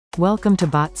Welcome to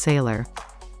BotSailor.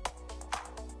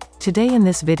 Today in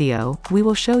this video, we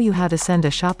will show you how to send a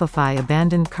Shopify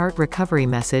abandoned cart recovery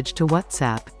message to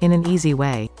WhatsApp, in an easy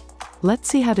way. Let's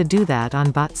see how to do that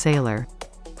on BotSailor.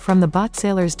 From the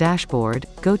BotSailor's dashboard,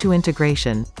 go to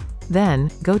Integration. Then,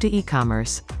 go to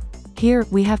E-commerce. Here,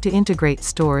 we have to integrate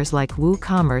stores like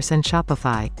WooCommerce and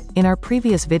Shopify. In our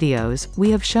previous videos,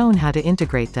 we have shown how to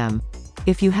integrate them.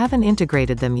 If you haven't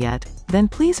integrated them yet, then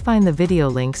please find the video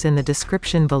links in the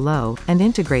description below, and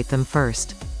integrate them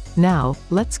first. Now,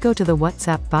 let's go to the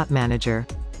WhatsApp Bot Manager.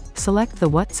 Select the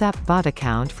WhatsApp bot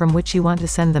account from which you want to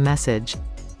send the message.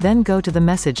 Then go to the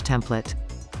message template.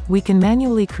 We can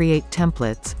manually create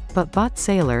templates, but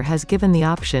BotSailor has given the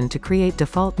option to create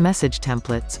default message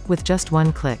templates, with just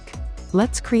one click.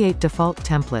 Let's create default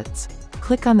templates.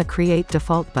 Click on the Create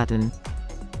Default button.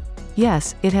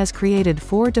 Yes, it has created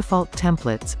 4 default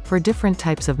templates, for different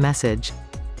types of message.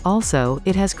 Also,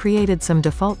 it has created some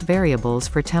default variables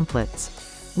for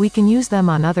templates. We can use them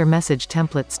on other message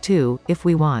templates too, if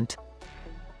we want.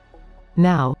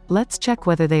 Now, let's check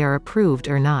whether they are approved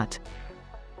or not.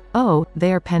 Oh,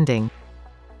 they are pending.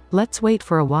 Let's wait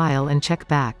for a while and check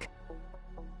back.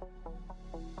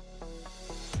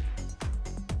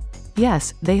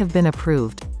 Yes, they have been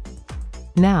approved.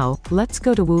 Now, let's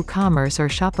go to WooCommerce or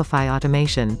Shopify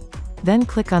automation. Then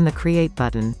click on the Create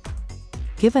button.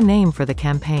 Give a name for the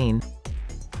campaign.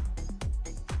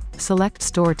 Select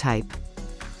Store Type.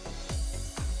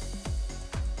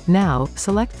 Now,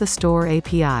 select the Store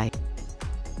API.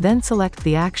 Then select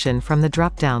the action from the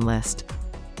drop-down list.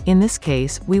 In this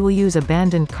case, we will use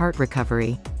Abandoned Cart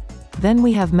Recovery. Then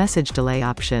we have Message Delay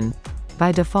option.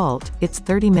 By default, it's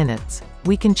 30 minutes.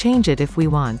 We can change it if we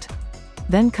want.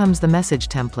 Then comes the message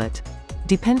template.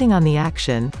 Depending on the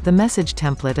action, the message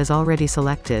template is already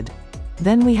selected.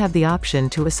 Then we have the option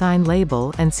to assign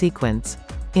label and sequence.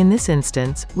 In this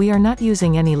instance, we are not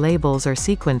using any labels or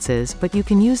sequences, but you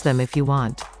can use them if you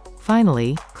want.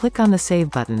 Finally, click on the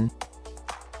Save button.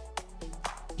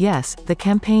 Yes, the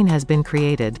campaign has been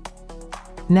created.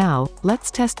 Now,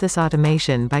 let's test this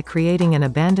automation by creating an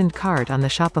abandoned cart on the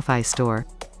Shopify store.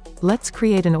 Let's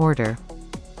create an order.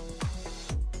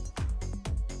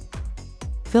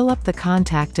 Fill up the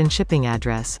contact and shipping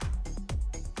address.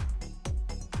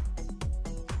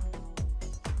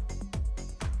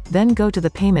 Then go to the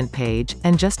payment page,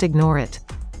 and just ignore it.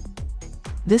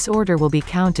 This order will be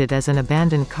counted as an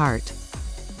abandoned cart.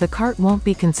 The cart won't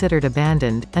be considered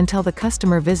abandoned, until the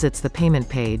customer visits the payment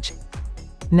page.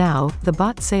 Now, the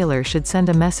BotSailor should send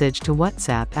a message to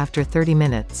WhatsApp after 30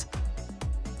 minutes.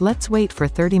 Let's wait for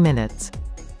 30 minutes.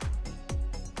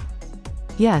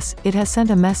 Yes, it has sent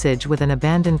a message with an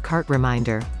abandoned cart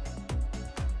reminder.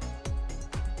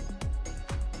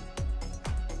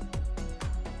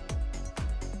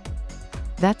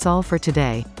 That's all for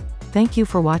today. Thank you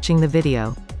for watching the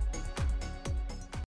video.